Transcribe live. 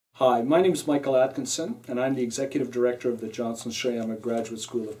Hi, my name is Michael Atkinson, and I'm the Executive Director of the Johnson-Shoyama Graduate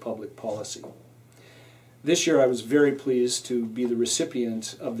School of Public Policy. This year I was very pleased to be the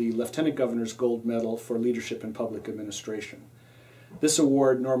recipient of the Lieutenant Governor's Gold Medal for Leadership in Public Administration. This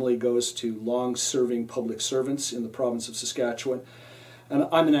award normally goes to long-serving public servants in the province of Saskatchewan, and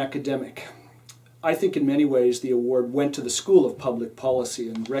I'm an academic. I think in many ways the award went to the School of Public Policy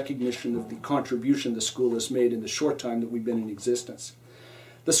in recognition of the contribution the school has made in the short time that we've been in existence.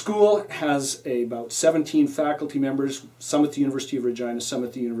 The school has about 17 faculty members, some at the University of Regina, some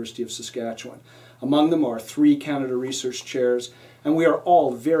at the University of Saskatchewan. Among them are 3 Canada Research Chairs, and we are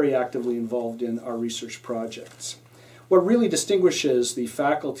all very actively involved in our research projects. What really distinguishes the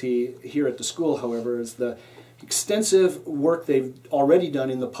faculty here at the school, however, is the extensive work they've already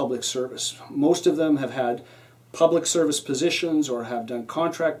done in the public service. Most of them have had public service positions or have done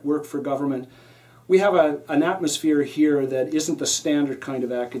contract work for government. We have an atmosphere here that isn't the standard kind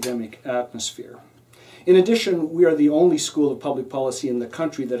of academic atmosphere. In addition, we are the only school of public policy in the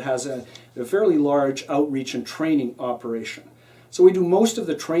country that has a fairly large outreach and training operation. So we do most of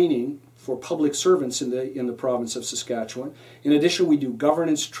the training for public servants in the province of Saskatchewan. In addition, we do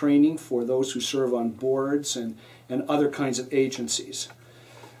governance training for those who serve on boards and other kinds of agencies.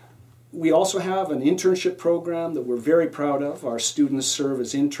 We also have an internship program that we're very proud of. Our students serve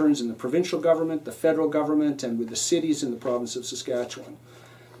as interns in the provincial government, the federal government, and with the cities in the province of Saskatchewan.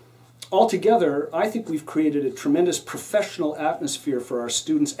 Altogether, I think we've created a tremendous professional atmosphere for our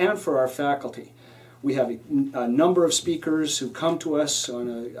students and for our faculty. We have a number of speakers who come to us on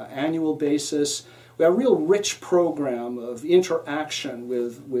an annual basis. We have a real rich program of interaction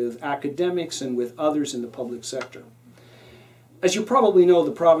with academics and with others in the public sector. As you probably know, the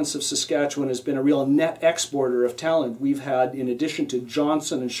province of Saskatchewan has been a real net exporter of talent. We've had, in addition to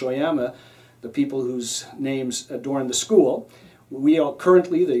Johnson and Shoyama, the people whose names adorn the school, we are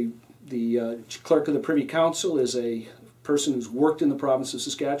currently, the clerk of the Privy Council is a person who's worked in the province of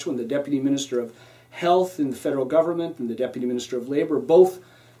Saskatchewan, the Deputy Minister of Health in the federal government and the Deputy Minister of Labour, both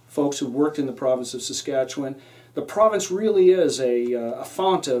folks who worked in the province of Saskatchewan. The province really is a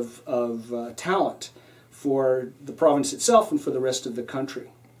font of talent for the province itself and for the rest of the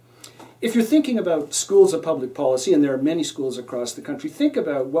country. If you're thinking about schools of public policy, and there are many schools across the country, think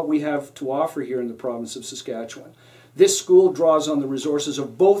about what we have to offer here in the province of Saskatchewan. This school draws on the resources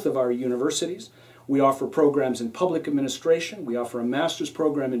of both of our universities. We offer programs in public administration. We offer a master's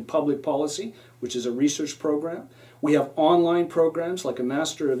program in public policy, which is a research program. We have online programs like a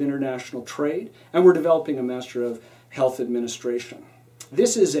Master of International Trade, and we're developing a Master of Health Administration.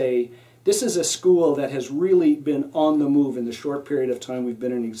 This is a school that has really been on the move in the short period of time we've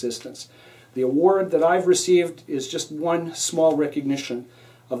been in existence. The award that I've received is just one small recognition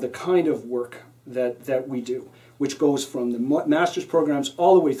of the kind of work that we do, which goes from the master's programs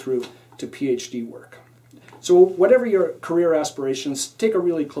all the way through to PhD work. So whatever your career aspirations, take a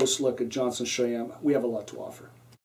really close look at Johnson-Shoyama. We have a lot to offer.